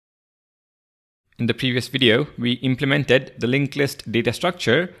In the previous video, we implemented the linked list data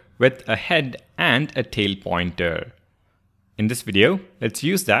structure with a head and a tail pointer. In this video, let's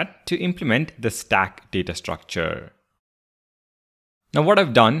use that to implement the stack data structure. Now what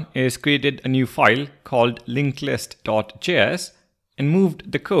I've done is created a new file called linkedlist.js and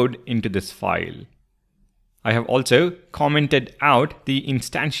moved the code into this file. I have also commented out the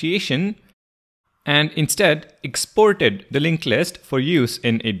instantiation and instead exported the linked list for use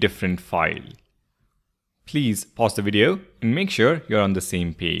in a different file. Please pause the video and make sure you're on the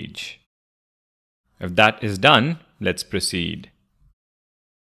same page. If that is done, let's proceed.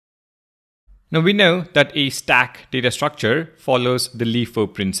 Now we know that a stack data structure follows the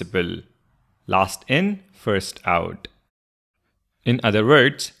LIFO principle, last in, first out. In other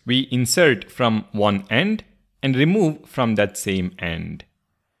words, we insert from one end and remove from that same end.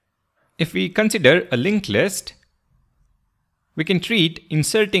 If we consider a linked list, we can treat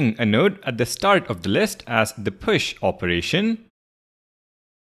inserting a node at the start of the list as the push operation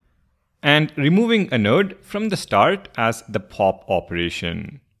and removing a node from the start as the pop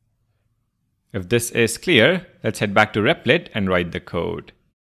operation. If this is clear, let's head back to Replit and write the code.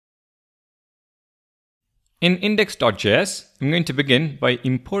 In index.js, I'm going to begin by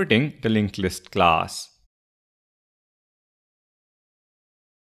importing the linked list class.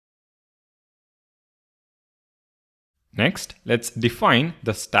 Next, let's define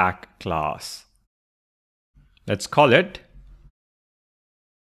the stack class. Let's call it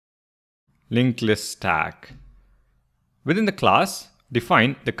linked list stack. Within the class,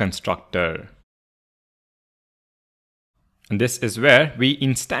 define the constructor. And this is where we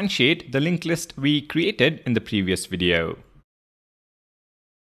instantiate the linked list we created in the previous video.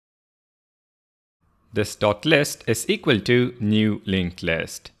 This .list is equal to new linked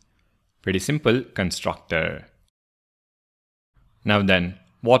list. Pretty simple constructor. Now then,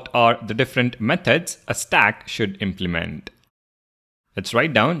 what are the different methods a stack should implement? Let's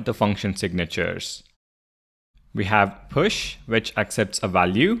write down the function signatures. We have push, which accepts a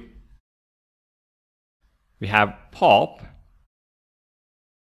value. We have pop,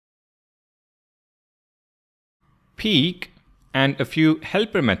 peek, and a few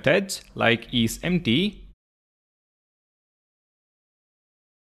helper methods like isEmpty,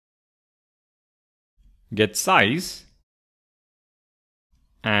 getSize,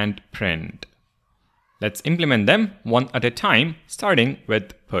 and print. Let's implement them one at a time, starting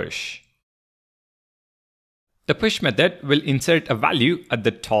with push. The push method will insert a value at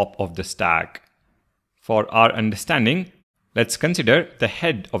the top of the stack. For our understanding, let's consider the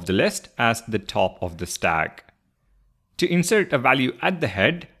head of the list as the top of the stack. To insert a value at the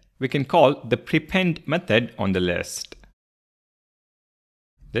head, we can call the prepend method on the list.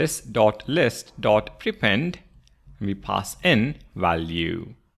 This .list.prepend, and we pass in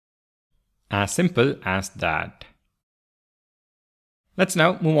value. As simple as that. Let's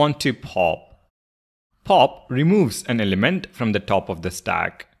now move on to pop. Pop removes an element from the top of the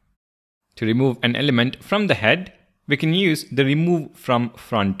stack. To remove an element from the head, we can use the remove from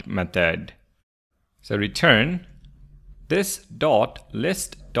front method. So return this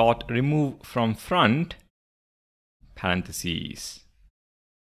 .list.remove from front parentheses.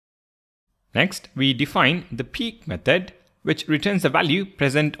 Next, we define the peek method, which returns the value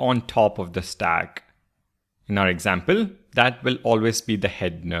present on top of the stack. In our example, that will always be the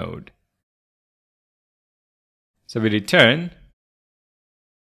head node. So we return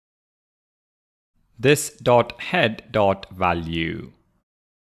this .head.value.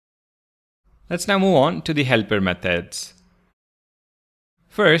 Let's now move on to the helper methods.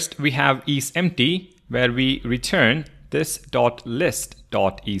 First, we have isEmpty, where we return this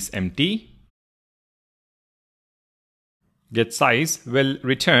 .list.isEmpty. GetSize will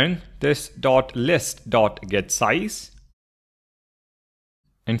return this .list.getSize.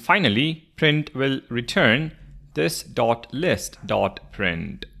 And finally, print will return this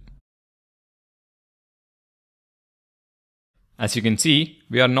 .list.print. As you can see,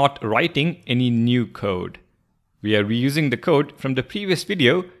 we are not writing any new code. We are reusing the code from the previous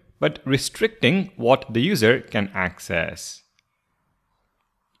video, but restricting what the user can access.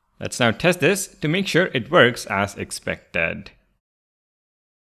 Let's now test this to make sure it works as expected.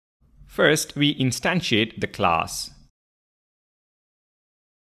 First, we instantiate the class.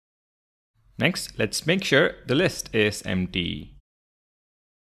 Next, let's make sure the list is empty.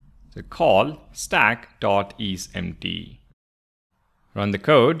 So call stack.isEmpty. Run the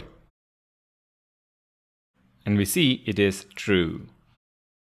code, and we see it is true.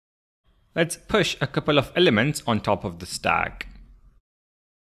 Let's push a couple of elements on top of the stack.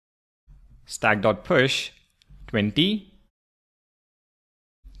 Stack.push 20,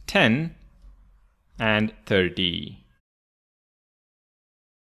 10, and 30.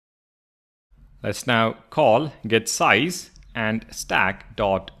 Let's now call getSize and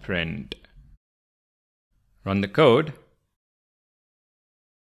stack.print. Run the code,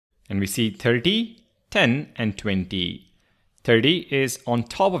 and we see 30, 10, and 20. 30 is on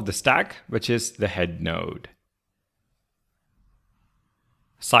top of the stack, which is the head node.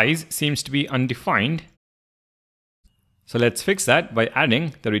 Size seems to be undefined, so let's fix that by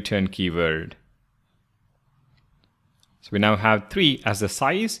adding the return keyword. So we now have 3 as the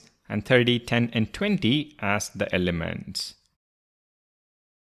size and 30, 10, and 20 as the elements.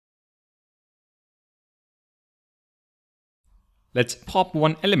 Let's pop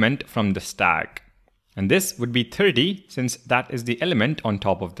one element from the stack, and this would be 30 since that is the element on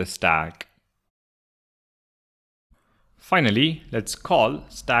top of the stack. Finally, let's call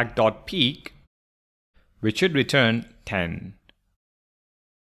stack.peak, which should return 10.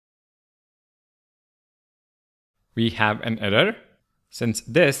 We have an error since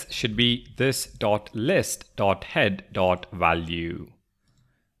this should be this.list.head.value.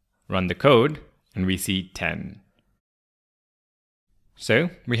 Run the code and we see 10. So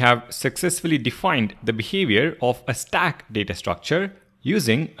we have successfully defined the behavior of a stack data structure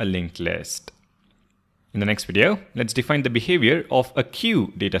using a linked list. In the next video, let's define the behavior of a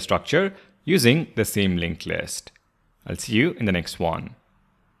queue data structure using the same linked list. I'll see you in the next one.